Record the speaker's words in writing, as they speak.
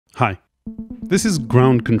Hi, this is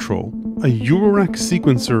Ground Control, a Eurorack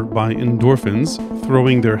sequencer by Endorphins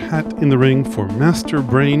throwing their hat in the ring for master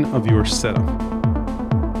brain of your setup.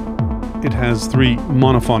 It has 3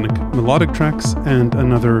 monophonic melodic tracks and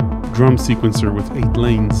another drum sequencer with 8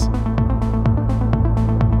 lanes.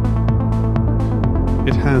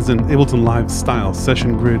 It has an Ableton Live style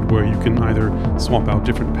session grid where you can either swap out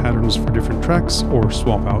different patterns for different tracks or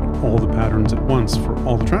swap out all the patterns at once for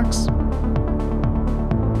all the tracks.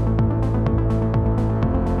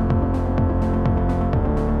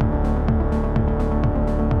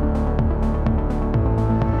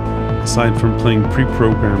 Aside from playing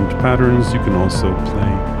pre-programmed patterns, you can also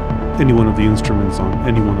play any one of the instruments on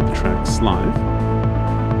any one of the tracks live.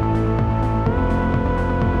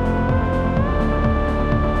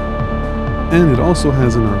 And it also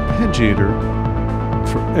has an arpeggiator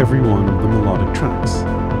for every one of the melodic tracks.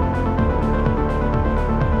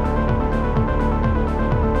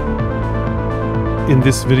 In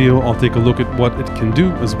this video, I'll take a look at what it can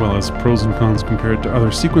do, as well as pros and cons compared to other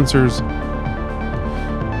sequencers.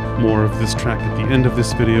 More of this track at the end of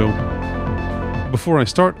this video. Before I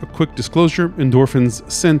start, a quick disclosure: Endorphins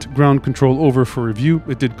sent Ground Control over for review.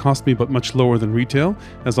 It did cost me, but much lower than retail.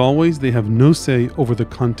 As always, they have no say over the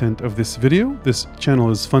content of this video. This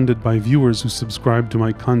channel is funded by viewers who subscribe to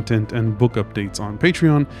my content and book updates on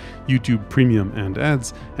Patreon, YouTube Premium and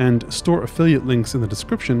ads, and store affiliate links in the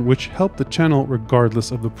description, which help the channel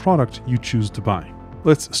regardless of the product you choose to buy.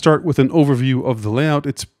 Let's start with an overview of the layout.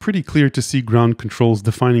 It's pretty clear to see Ground Control's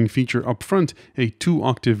defining feature up front, a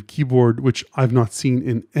 2-octave keyboard, which I've not seen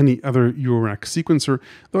in any other Eurorack sequencer,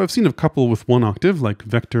 though I've seen a couple with 1 octave, like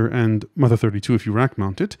Vector and Mother32 if you rack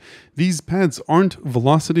mount it. These pads aren't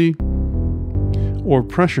velocity or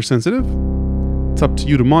pressure sensitive. It's up to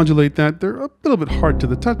you to modulate that. They're a little bit hard to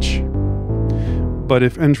the touch, but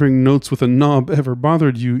if entering notes with a knob ever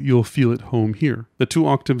bothered you, you'll feel at home here. The 2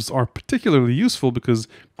 octaves are particularly useful because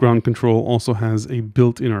Ground Control also has a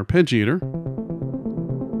built-in arpeggiator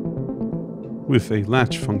with a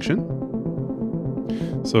latch function.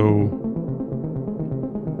 So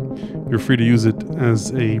you're free to use it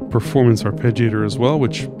as a performance arpeggiator as well,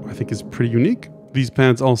 which I think is pretty unique. These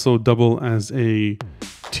pads also double as a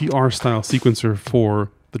TR style sequencer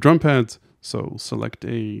for the drum pads. So select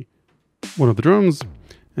one of the drums,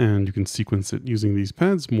 and you can sequence it using these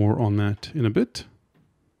pads. More on that in a bit.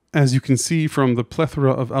 As you can see from the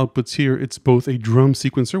plethora of outputs here, it's both a drum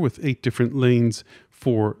sequencer with 8 different lanes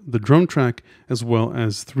for the drum track, as well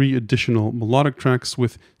as 3 additional melodic tracks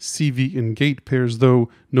with CV and gate pairs, though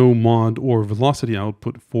no mod or velocity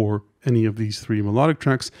output for any of these 3 melodic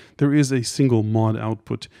tracks. There is a single mod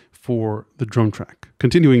output for the drum track.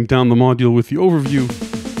 Continuing down the module with the overview,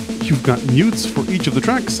 you've got mutes for each of the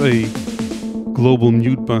tracks, a global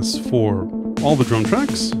mute bus for all the drum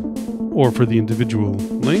tracks, or for the individual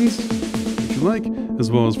lanes, if you like, as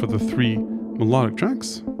well as for the 3 melodic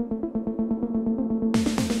tracks.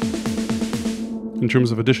 In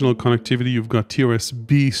terms of additional connectivity, you've got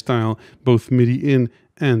TRS-B style, both MIDI in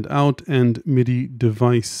and out, and MIDI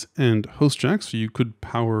device and host jacks. So you could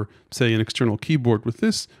power, say, an external keyboard with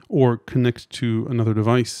this, or connect to another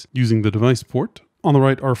device using the device port. On the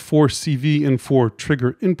right are 4 CV and 4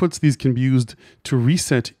 trigger inputs. These can be used to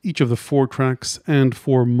reset each of the 4 tracks and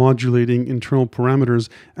for modulating internal parameters.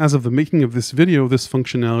 As of the making of this video, this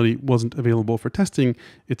functionality wasn't available for testing.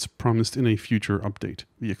 It's promised in a future update.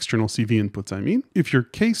 The external CV inputs, I mean. If your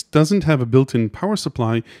case doesn't have a built-in power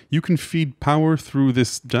supply, you can feed power through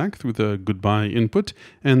this jack, through the goodbye input,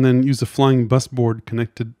 and then use a flying bus board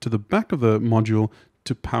connected to the back of the module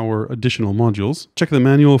to power additional modules. Check the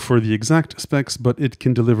manual for the exact specs, but it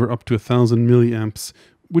can deliver up to 1000 milliamps,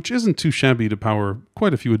 which isn't too shabby to power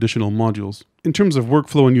quite a few additional modules. In terms of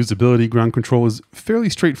workflow and usability, Ground Control is fairly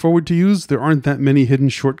straightforward to use. There aren't that many hidden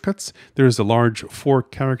shortcuts. There's a large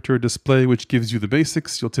 4-character display which gives you the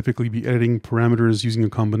basics. You'll typically be editing parameters using a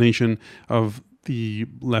combination of the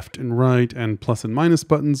left and right and plus and minus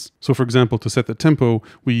buttons. So for example, to set the tempo,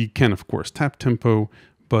 we can of course tap tempo,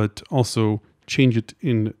 but also change it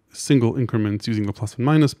in single increments using the plus and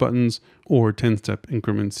minus buttons, or 10-step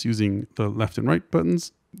increments using the left and right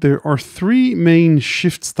buttons. There are 3 main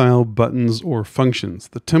shift style buttons or functions: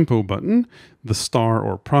 the tempo button, the star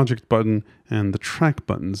or project button, and the track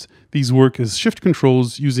buttons. These work as shift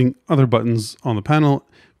controls using other buttons on the panel.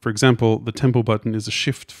 For example, the tempo button is a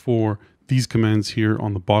shift for these commands here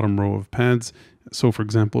on the bottom row of pads. So for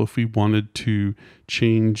example, if we wanted to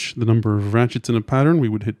change the number of ratchets in a pattern, we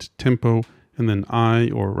would hit tempo and then I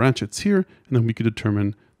or ratchets here, and then we could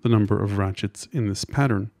determine the number of ratchets in this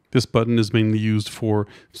pattern. This button is mainly used for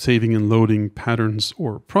saving and loading patterns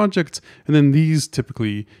or projects, and then these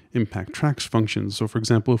typically impact track functions. So for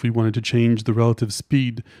example, if we wanted to change the relative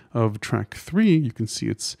speed of track 3, you can see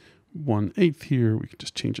it's 1/8 here. We can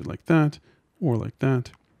just change it like that or like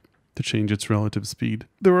that to change its relative speed.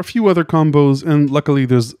 There are a few other combos, and luckily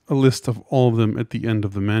there's a list of all of them at the end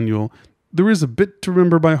of the manual. There is a bit to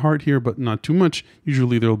remember by heart here, but not too much.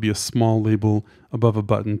 Usually there will be a small label above a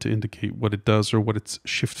button to indicate what it does or what its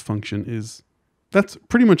shift function is. That's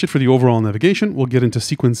pretty much it for the overall navigation. We'll get into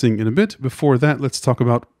sequencing in a bit. Before that, let's talk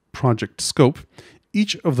about project scope.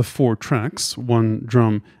 Each of the 4 tracks, 1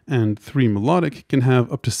 drum and 3 melodic, can have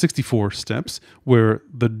up to 64 steps, where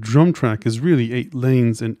the drum track is really 8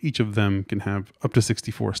 lanes, and each of them can have up to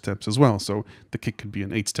 64 steps as well. So the kick could be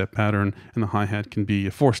an 8-step pattern, and the hi-hat can be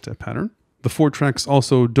a 4-step pattern. The 4 tracks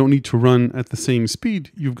also don't need to run at the same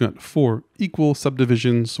speed. You've got 4 equal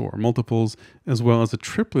subdivisions or multiples, as well as a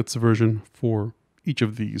triplets version for each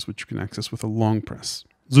of these, which you can access with a long press.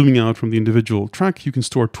 Zooming out from the individual track, you can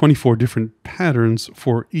store 24 different patterns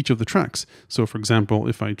for each of the tracks. So for example,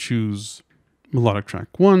 if I choose melodic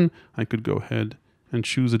track 1, I could go ahead and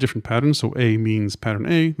choose a different pattern. So A means pattern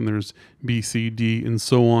A, and there's B, C, D, and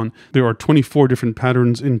so on. There are 24 different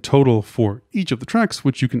patterns in total for each of the tracks,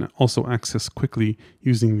 which you can also access quickly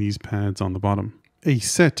using these pads on the bottom. A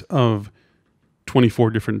set of 24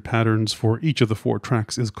 different patterns for each of the 4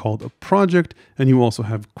 tracks is called a project, and you also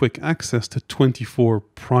have quick access to 24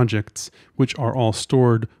 projects, which are all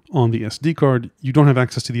stored on the SD card. You don't have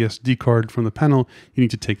access to the SD card from the panel. You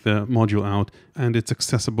need to take the module out, and it's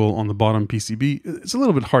accessible on the bottom PCB. It's a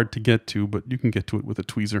little bit hard to get to, but you can get to it with a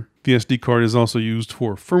tweezer. The SD card is also used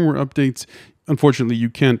for firmware updates. Unfortunately, you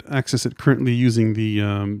can't access it currently using the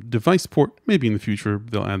device port. Maybe in the future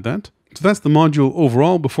they'll add that. So that's the module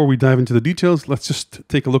overall. Before we dive into the details, let's just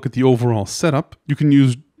take a look at the overall setup. You can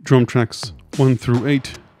use drum tracks 1 through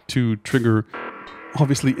 8 to trigger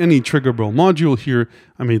obviously any triggerable module here.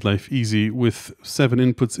 I made life easy with 7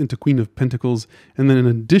 inputs into Queen of Pentacles, and then in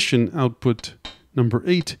addition output number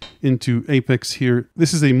 8 into Apex here.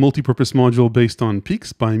 This is a multi-purpose module based on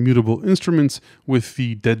peaks by Mutable Instruments with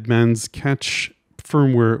the Dead Man's Catch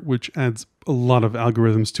firmware, which adds a lot of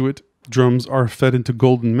algorithms to it. Drums are fed into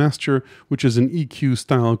Golden Master, which is an EQ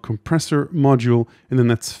style compressor module, and then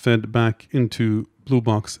that's fed back into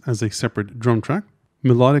Bluebox as a separate drum track.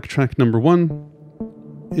 Melodic track number 1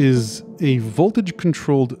 is a voltage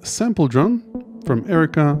controlled sample drum from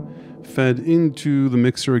Erica, fed into the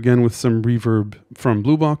mixer again with some reverb from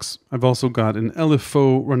Bluebox. I've also got an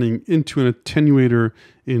LFO running into an attenuator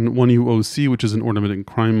in 1UOC, which is an ornament and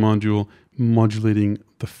crime module, modulating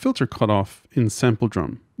the filter cutoff in sample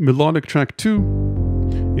drum. Melodic track 2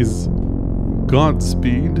 is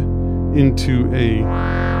GodSpeed into a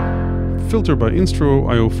filter by Instruo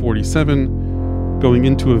IO47, going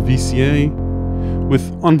into a VCA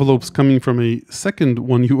with envelopes coming from a second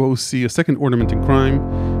 1UOC, a second ornament and crime.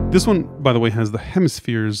 This one, by the way, has the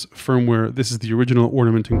Hemispheres firmware. This is the original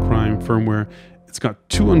ornament and crime firmware. It's got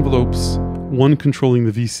 2 envelopes, one controlling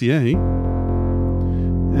the VCA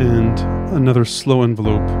and another slow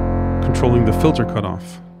envelope controlling the filter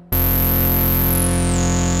cutoff.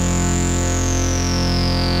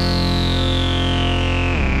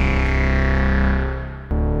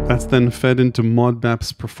 That's then fed into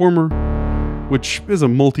ModBap's Performer, which is a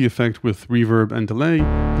multi-effect with reverb and delay,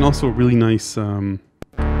 and also a really nice tape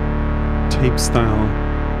style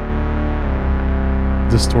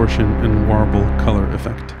distortion and warble color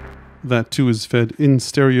effect. That too is fed in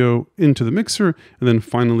stereo into the mixer, and then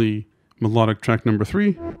finally melodic track number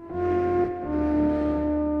 3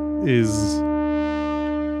 is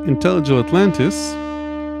Intellijel Atlantis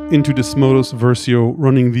into Desmodus Versio,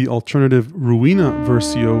 running the alternative Ruina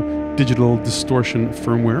Versio digital distortion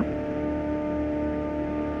firmware.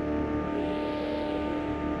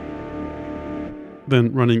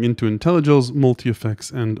 Then running into Intellijel's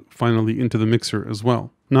MultiFX, and finally into the mixer as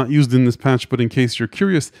well. Not used in this patch, but in case you're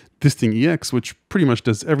curious, Disting.EX, which pretty much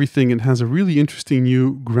does everything and has a really interesting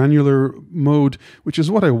new granular mode, which is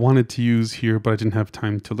what I wanted to use here, but I didn't have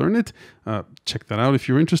time to learn it. Check that out if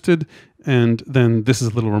you're interested. And then this is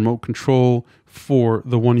a little remote control for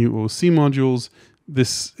the 1UOC modules.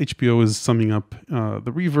 This HPO is summing up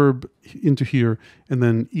the reverb into here, and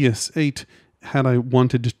then ES8. Had I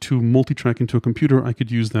wanted to multi-track into a computer, I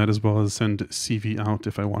could use that as well as send CV out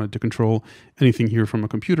if I wanted to control anything here from a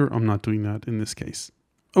computer. I'm not doing that in this case.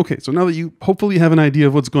 Okay, so now that you hopefully have an idea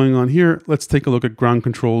of what's going on here, let's take a look at ground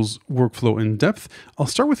control's workflow in depth. I'll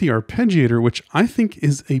start with the Arpeggiator, which I think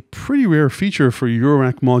is a pretty rare feature for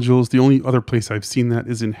Eurorack modules. The only other place I've seen that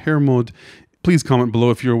is in hair mode. Please comment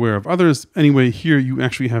below if you're aware of others. Anyway, here you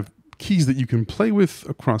actually have keys that you can play with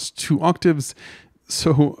across 2 octaves.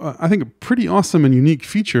 So I think a pretty awesome and unique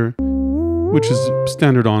feature, which is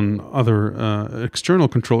standard on other external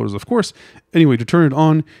controllers, of course. Anyway, to turn it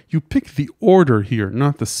on, you pick the order here,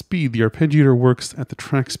 not the speed. The arpeggiator works at the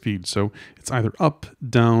track speed, so it's either up,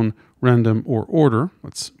 down, random, or order.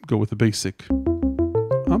 Let's go with the basic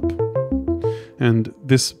up. And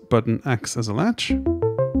this button acts as a latch.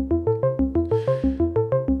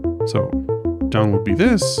 So down would be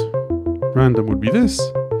this, random would be this,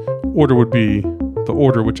 order would be the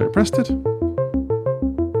order which I pressed it.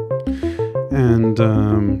 And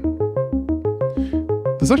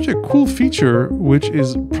there's actually a cool feature, which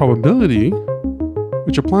is probability,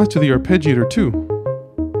 which applies to the arpeggiator too,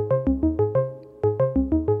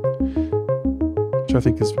 which I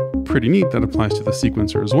think is pretty neat. That applies to the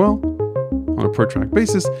sequencer as well on a per track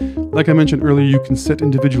basis. Like I mentioned earlier, you can set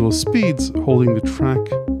individual speeds holding the track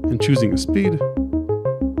and choosing a speed.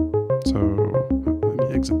 So let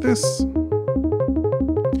me exit this.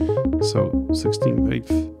 So 16th,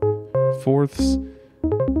 8th, 4ths,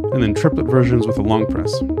 and then triplet versions with a long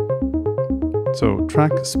press. So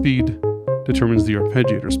track speed determines the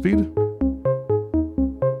arpeggiator speed.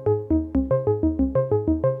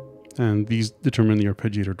 And these determine the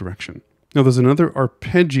arpeggiator direction. Now there's another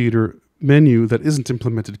arpeggiator menu that isn't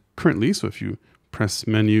implemented currently. So if you press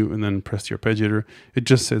menu and then press the arpeggiator, it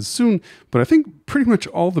just says soon. But I think pretty much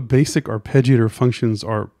all the basic arpeggiator functions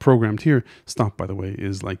are programmed here. Stop, by the way,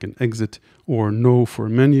 is like an exit, or no for a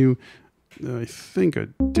menu. I think I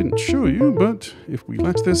didn't show you, but if we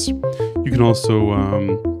latch this, you can also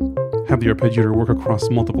have the arpeggiator work across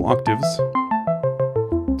multiple octaves.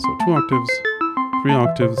 So 2 octaves, 3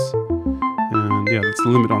 octaves, and yeah, that's the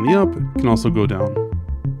limit on the up. It can also go down.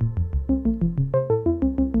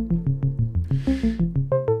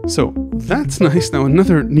 So that's nice. Now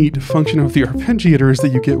another neat function of the arpeggiator is that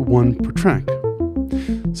you get 1 per track.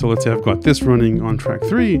 So let's say I've got this running on track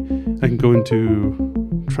 3. I can go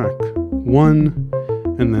into track 1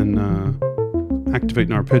 and then activate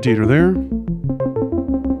an arpeggiator there.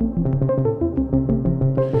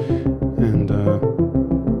 And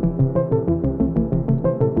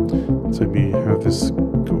let's maybe have this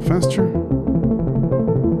go faster.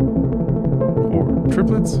 Or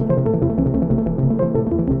triplets.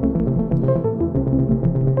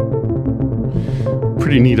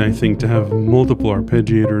 Pretty neat, I think, to have multiple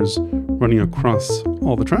arpeggiators running across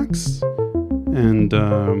all the tracks. And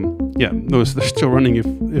yeah, notice they're still running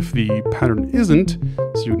if the pattern isn't.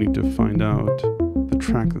 So you need to find out the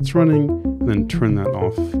track that's running and then turn that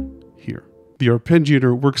off here. The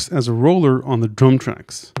arpeggiator works as a roller on the drum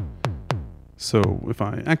tracks. So if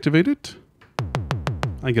I activate it,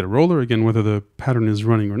 I get a roller, again, whether the pattern is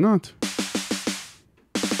running or not.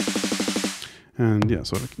 And yeah,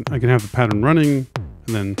 so I can have the pattern running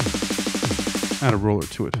and then add a roller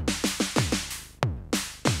to it.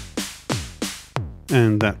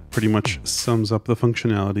 And that pretty much sums up the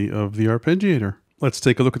functionality of the arpeggiator. Let's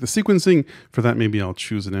take a look at the sequencing. For that, maybe I'll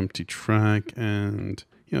choose an empty track, and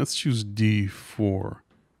yeah, let's choose D for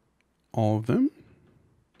all of them.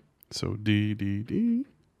 So D, D, D.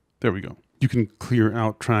 There we go. You can clear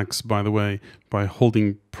out tracks, by the way, by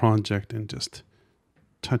holding project and just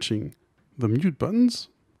touching the mute buttons.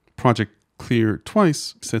 Project clear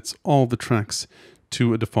twice sets all the tracks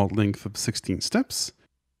to a default length of 16 steps.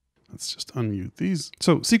 Let's just unmute these.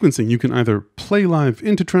 So sequencing, you can either play live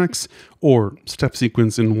into tracks or step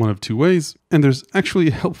sequence in one of 2 ways. And there's actually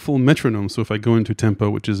a helpful metronome. So if I go into tempo,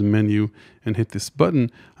 which is menu, and hit this button,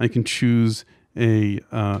 I can choose a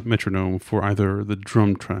metronome for either the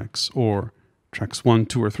drum tracks or tracks 1,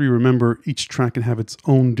 2, or 3. Remember, each track can have its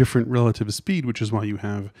own different relative speed, which is why you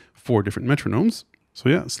have 4 different metronomes. So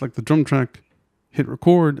yeah, select the drum track, hit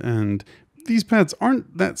record, and these pads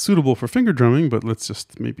aren't that suitable for finger drumming, but let's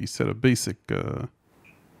just maybe set a basic...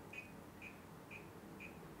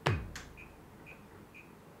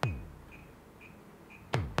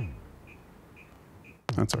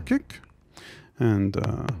 That's our kick. And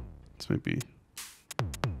let's maybe...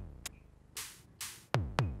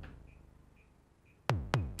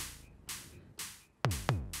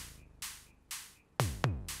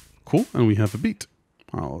 Cool, and we have a beat.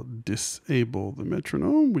 I'll disable the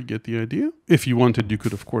metronome, we get the idea. If you wanted, you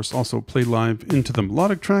could of course also play live into the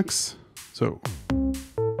melodic tracks. So.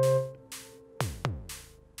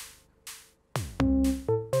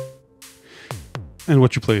 And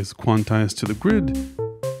what you play is quantized to the grid.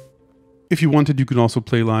 If you wanted, you could also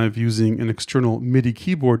play live using an external MIDI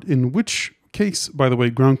keyboard, in which case, by the way,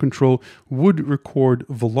 ground control would record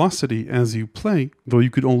velocity as you play, though you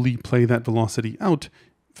could only play that velocity out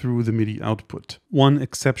through the MIDI output. One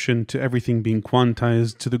exception to everything being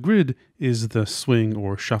quantized to the grid is the swing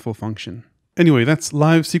or shuffle function. Anyway, that's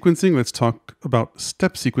live sequencing. Let's talk about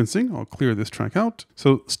step sequencing. I'll clear this track out.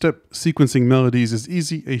 So step sequencing melodies is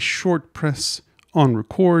easy. A short press on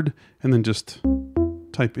record and then just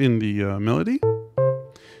type in the melody.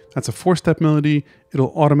 That's a 4-step melody.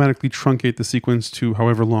 It'll automatically truncate the sequence to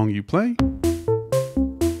however long you play.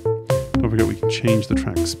 Don't forget we can change the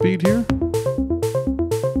track speed here.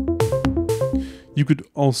 You could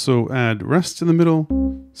also add rests in the middle.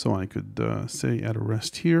 So I could say add a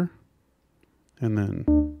rest here. And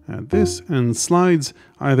then add this and slides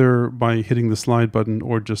either by hitting the slide button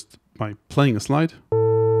or just by playing a slide.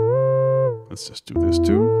 Let's just do this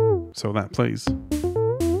too. So that plays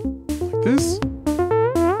like this.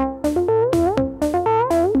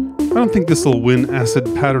 I don't think this will win Acid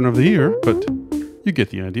Pattern of the Year, but you get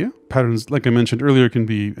the idea. Patterns, like I mentioned earlier, can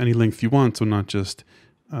be any length you want, so not just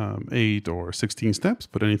 8 or 16 steps,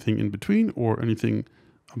 but anything in between or anything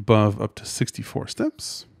above up to 64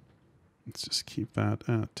 steps. Let's just keep that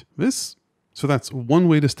at this. So that's one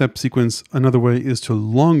way to step sequence. Another way is to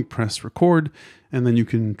long press record, and then you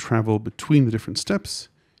can travel between the different steps.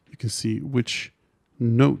 You can see which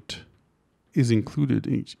note is included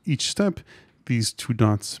in each step. These 2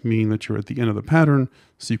 dots mean that you're at the end of the pattern,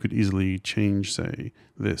 so you could easily change, say,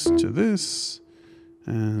 this to this,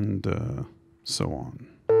 and so on.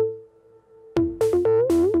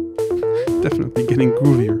 Definitely getting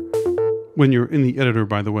groovier. When you're in the editor,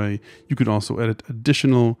 by the way, you could also edit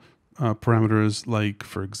additional parameters like,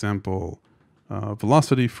 for example,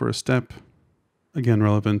 velocity for a step. Again,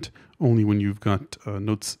 relevant only when you've got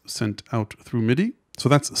notes sent out through MIDI. So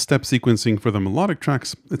that's step sequencing for the melodic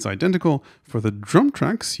tracks. It's identical. For the drum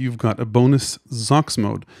tracks, you've got a bonus Zox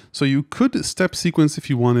mode. So you could step sequence if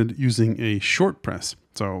you wanted using a short press.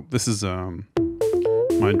 So this is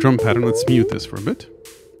my drum pattern. Let's mute this for a bit.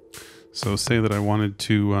 So say that I wanted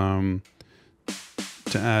to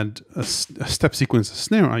add a step sequence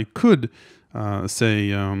snare. I could say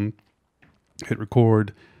hit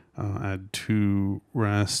record, add 2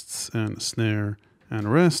 rests and a snare and a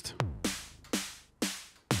rest.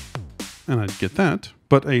 And I'd get that.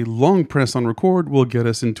 But a long press on record will get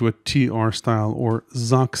us into a TR style or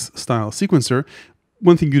Zox style sequencer.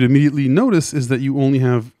 One thing you'd immediately notice is that you only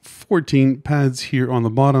have 14 pads here on the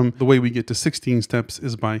bottom. The way we get to 16 steps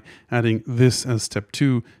is by adding this as step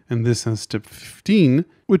 2 and this as step 15,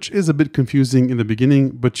 which is a bit confusing in the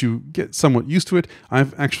beginning, but you get somewhat used to it.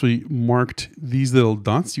 I've actually marked these little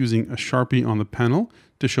dots using a Sharpie on the panel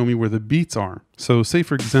to show me where the beats are. So say,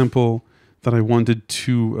 for example, that I wanted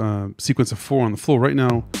to sequence a 4 on the floor. Right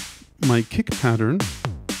now, my kick pattern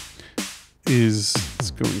is, let's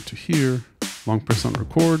go into here, long press on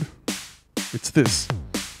record. It's this.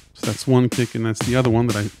 So that's one kick and that's the other one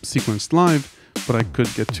that I sequenced live, but I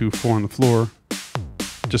could get to 4 on the floor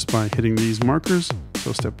just by hitting these markers.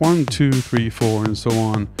 So step 1, 2, 3, 4, and so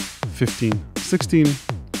on, 15, 16.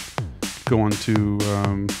 Go on to,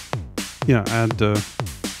 add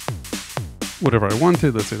whatever I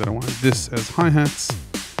wanted. Let's say that I wanted this as hi-hats.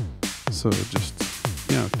 So just,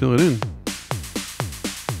 fill it in.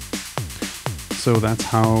 So that's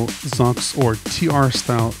how Zox or TR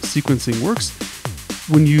style sequencing works.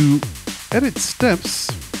 When you edit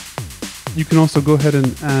steps, you can also go ahead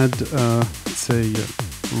and add, let's say,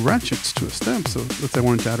 ratchets to a step. So let's say I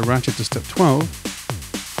wanted to add a ratchet to step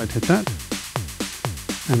 12. I'd hit that,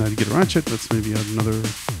 and I'd get a ratchet. Let's maybe add another,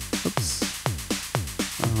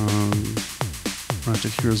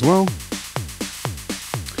 ratchet here as well.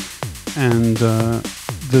 And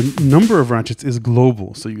the number of ratchets is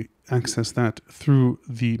global, so you access that through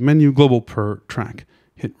the menu global per track.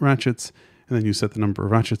 Hit ratchets, and then you set the number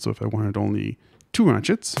of ratchets. So if I wanted only 2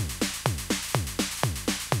 ratchets,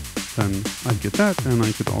 then I'd get that, and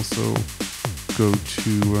I could also go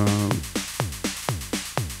to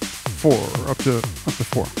 4, up to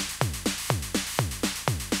 4.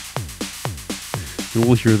 And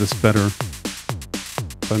we'll hear this better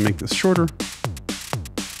if I make this shorter.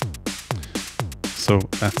 So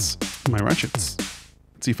that's my ratchets.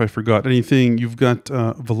 Let's see if I forgot anything. You've got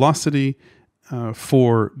velocity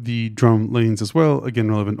for the drum lanes as well. Again,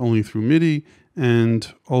 relevant only through MIDI,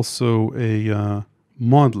 and also a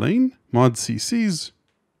mod lane, mod CCs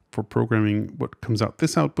for programming what comes out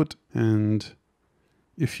this output. And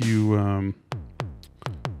if you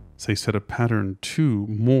say set a pattern to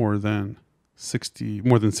more than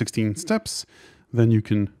 16 steps, then you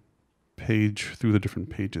can page through the different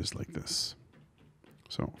pages like this.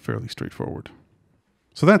 So fairly straightforward.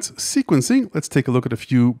 So that's sequencing. Let's take a look at a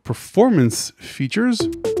few performance features.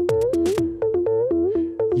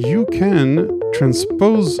 you can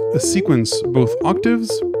transpose a sequence both octaves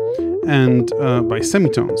and by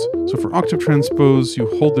semitones. So for octave transpose, you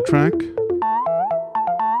hold the track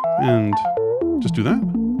and just do that.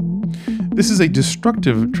 This is a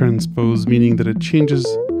destructive transpose, meaning that it changes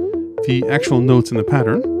the actual notes in the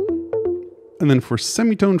pattern. And then for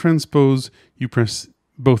semitone transpose, you press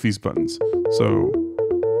both these buttons. So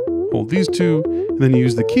hold these two, and then you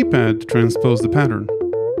use the keypad to transpose the pattern.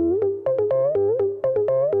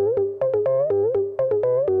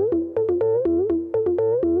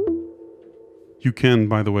 You can,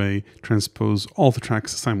 by the way, transpose all the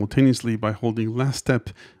tracks simultaneously by holding last step.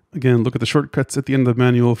 Again, look at the shortcuts at the end of the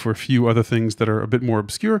manual for a few other things that are a bit more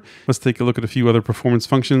obscure. Let's take a look at a few other performance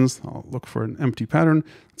functions. I'll look for an empty pattern.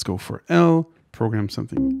 Let's go for L, program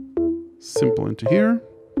something simple into here.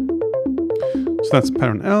 So that's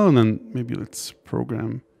pattern L, and then maybe let's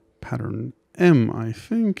program pattern M, I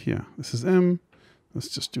think. Yeah, this is M. Let's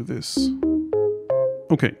just do this.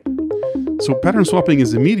 Okay, so pattern swapping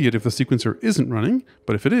is immediate if the sequencer isn't running,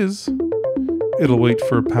 but if it is, it'll wait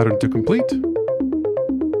for a pattern to complete,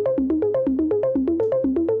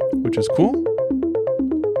 which is cool.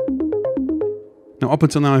 Now, up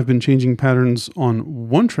until now, I've been changing patterns on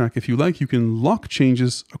one track. If you like, you can lock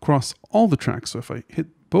changes across all the tracks. So if I hit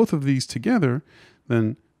both of these together,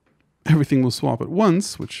 then everything will swap at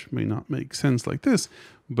once, which may not make sense like this,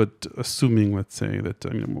 but assuming, let's say that, I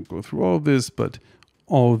won't go through all of this, but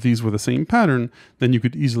all of these were the same pattern, then you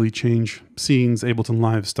could easily change scenes, Ableton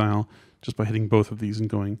Live style, just by hitting both of these and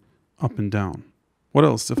going up and down. What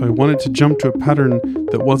else? If I wanted to jump to a pattern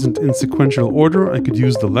that wasn't in sequential order, I could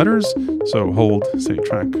use the letters. So hold, say,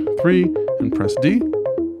 track 3 and press D.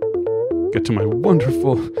 Get to my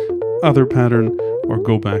wonderful other pattern, or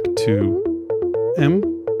go back to M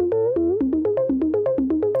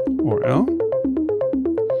or L,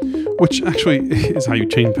 which actually is how you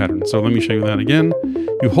chain patterns. So let me show you that again.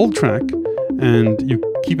 You hold track and you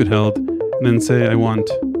keep it held, and then say I want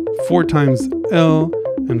 4 times L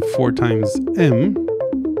and 4 times M.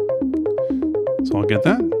 So I'll get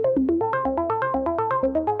that.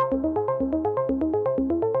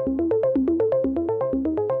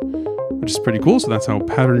 Which is pretty cool. So that's how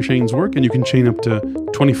pattern chains work. And you can chain up to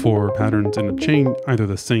 24 patterns in a chain, either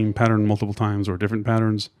the same pattern multiple times or different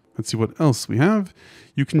patterns. Let's see what else we have.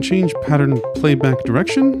 You can change pattern playback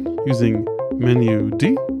direction using menu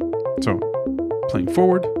D. So playing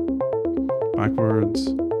forward,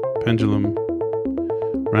 backwards, pendulum,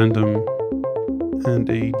 random, and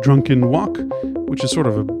a drunken walk, which is sort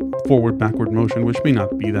of a forward-backward motion, which may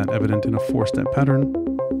not be that evident in a 4-step pattern.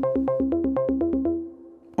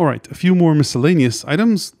 All right, a few more miscellaneous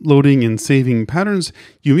items, loading and saving patterns.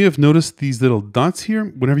 You may have noticed these little dots here.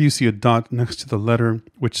 Whenever you see a dot next to the letter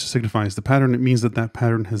which signifies the pattern, it means that that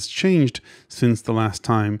pattern has changed since the last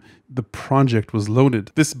time the project was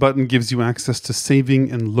loaded. This button gives you access to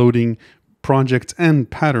saving and loading projects and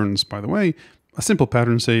patterns, by the way. A simple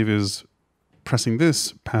pattern save is pressing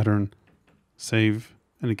this, pattern, save,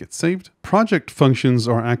 and it gets saved. Project functions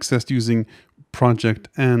are accessed using project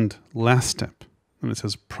and last step. And it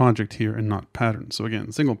says project here and not pattern. So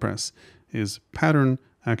again, single press is pattern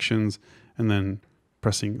actions, and then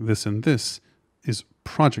pressing this and this is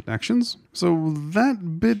project actions. So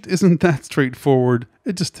that bit isn't that straightforward.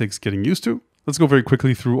 It just takes getting used to. Let's go very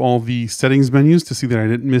quickly through all the settings menus to see that I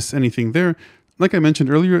didn't miss anything there. Like I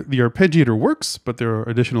mentioned earlier, the Arpeggiator works, but there are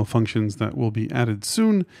additional functions that will be added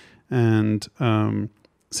soon. And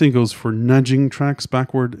same goes for nudging tracks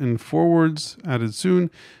backward and forwards, added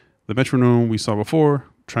soon. The metronome we saw before,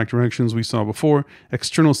 track directions we saw before,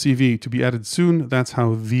 external CV to be added soon. That's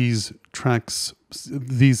how these tracks,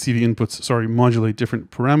 these CV inputs, modulate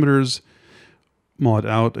different parameters. Mod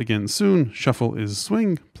out again soon. Shuffle is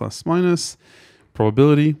swing, plus minus.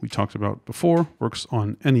 Probability we talked about before, works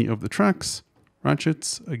on any of the tracks.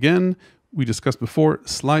 Ratchets, again, we discussed before.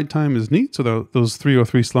 Slide time is neat. So those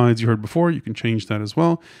 303 slides you heard before, you can change that as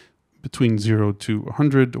well, between 0 to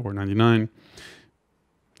 100 or 99.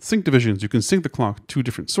 Sync divisions, you can sync the clock to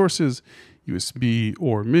different sources, USB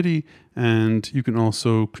or MIDI, and you can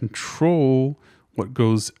also control what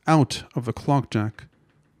goes out of the clock jack,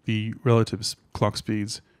 the relative clock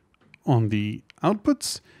speeds on the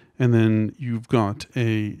outputs. And then you've got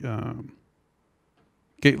a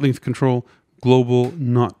gate length control, global,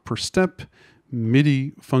 not per step,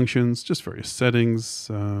 MIDI functions, just various settings.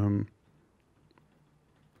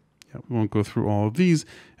 We won't go through all of these.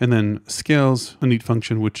 And then scales, a neat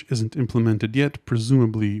function which isn't implemented yet,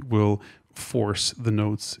 presumably will force the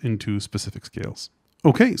notes into specific scales.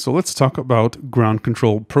 Okay, so let's talk about ground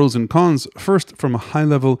control pros and cons. First, from a high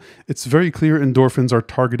level, it's very clear Endorphins are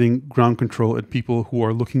targeting ground control at people who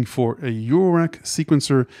are looking for a Eurorack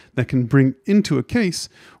sequencer that can bring into a case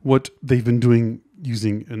what they've been doing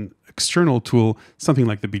using an external tool, something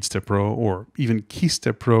like the BeatStep Pro or even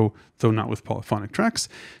KeyStep Pro, though not with polyphonic tracks,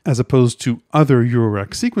 as opposed to other Eurorack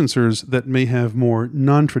sequencers that may have more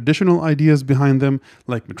non-traditional ideas behind them,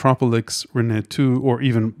 like Metropolix, Renet 2, or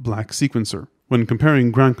even Black Sequencer. When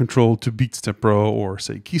comparing ground control to BeatStep Pro or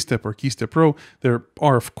say KeyStep or KeyStep Pro, there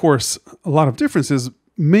are of course a lot of differences,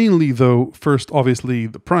 mainly though first obviously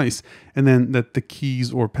the price, and then that the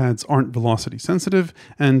keys or pads aren't velocity sensitive,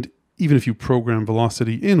 and even if you program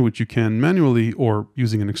velocity in, which you can manually or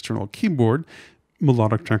using an external keyboard,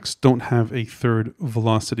 melodic tracks don't have a third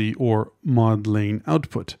velocity or mod lane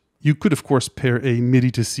output. You could, of course, pair a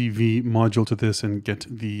MIDI to CV module to this and get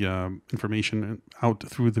the information out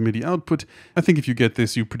through the MIDI output. I think if you get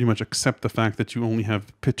this, you pretty much accept the fact that you only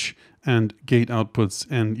have pitch and gate outputs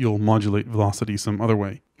and you'll modulate velocity some other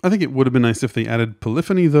way. I think it would have been nice if they added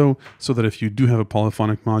polyphony though, so that if you do have a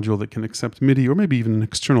polyphonic module that can accept MIDI or maybe even an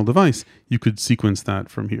external device, you could sequence that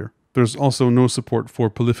from here. There's also no support for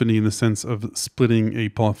polyphony in the sense of splitting a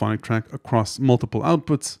polyphonic track across multiple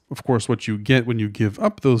outputs. Of course, what you get when you give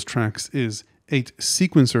up those tracks is 8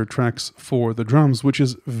 sequencer tracks for the drums, which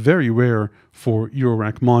is very rare for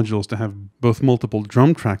Eurorack modules to have both multiple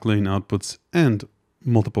drum track lane outputs and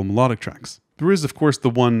multiple melodic tracks. There is, of course, the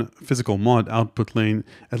one physical mod output lane,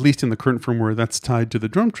 at least in the current firmware, that's tied to the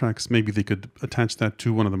drum tracks. Maybe they could attach that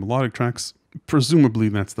to one of the melodic tracks. Presumably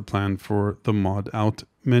that's the plan for the mod out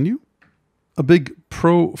menu. A big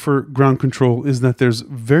pro for ground control is that there's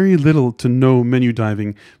very little to no menu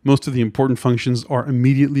diving. Most of the important functions are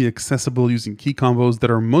immediately accessible using key combos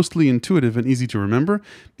that are mostly intuitive and easy to remember.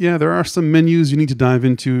 Yeah, there are some menus you need to dive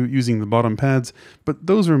into using the bottom pads, but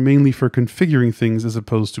those are mainly for configuring things as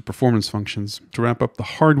opposed to performance functions. To wrap up the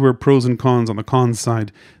hardware pros and cons on the cons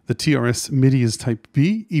side, the TRS MIDI is Type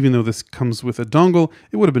B. Even though this comes with a dongle,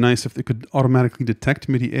 it would have been nice if it could automatically detect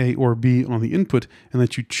MIDI A or B on the input and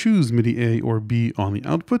let you choose MIDI A or B on the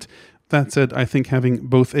output. That said, I think having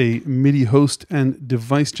both a MIDI host and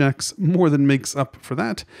device jacks more than makes up for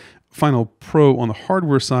that. Final pro on the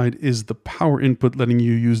hardware side is the power input, letting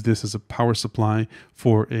you use this as a power supply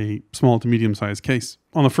for a small to medium sized case.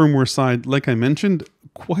 On the firmware side, like I mentioned,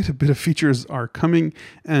 quite a bit of features are coming,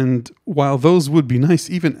 and while those would be nice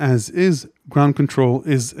even as is, ground control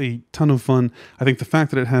is a ton of fun. I think the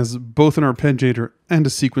fact that it has both an arpeggiator and a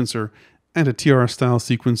sequencer and a TRS style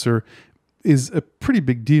sequencer is a pretty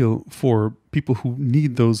big deal for people who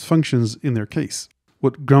need those functions in their case.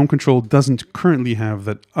 What ground control doesn't currently have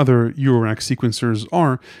that other Eurorack sequencers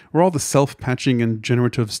are all the self-patching and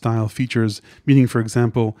generative style features, meaning, for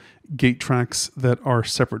example, gate tracks that are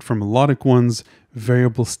separate from melodic ones,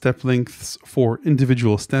 variable step lengths for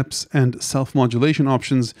individual steps, and self-modulation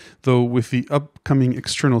options, though with the upcoming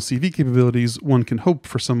external CV capabilities, one can hope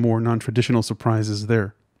for some more non-traditional surprises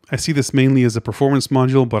there. I see this mainly as a performance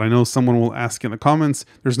module, but I know someone will ask in the comments,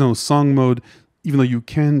 there's no song mode. Even though you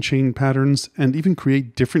can chain patterns and even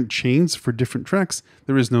create different chains for different tracks,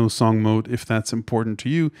 there is no song mode if that's important to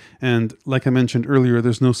you. And like I mentioned earlier,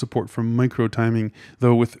 there's no support for micro timing,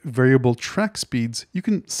 though with variable track speeds, you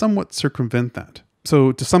can somewhat circumvent that.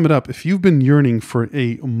 So to sum it up, if you've been yearning for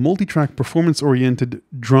a multi-track performance-oriented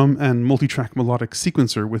drum and multi-track melodic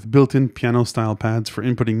sequencer with built-in piano-style pads for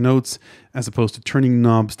inputting notes, as opposed to turning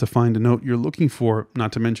knobs to find a note you're looking for,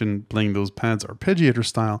 not to mention playing those pads arpeggiator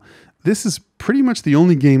style, this is pretty much the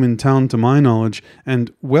only game in town to my knowledge,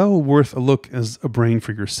 and well worth a look as a brain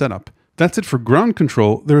for your setup. That's it for ground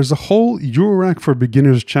control. There is a whole Eurorack for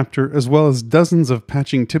Beginners chapter, as well as dozens of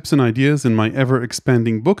patching tips and ideas in my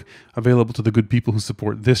ever-expanding book, available to the good people who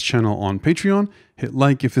support this channel on Patreon. Hit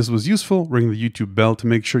like if this was useful, ring the YouTube bell to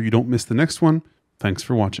make sure you don't miss the next one. Thanks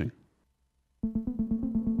for watching.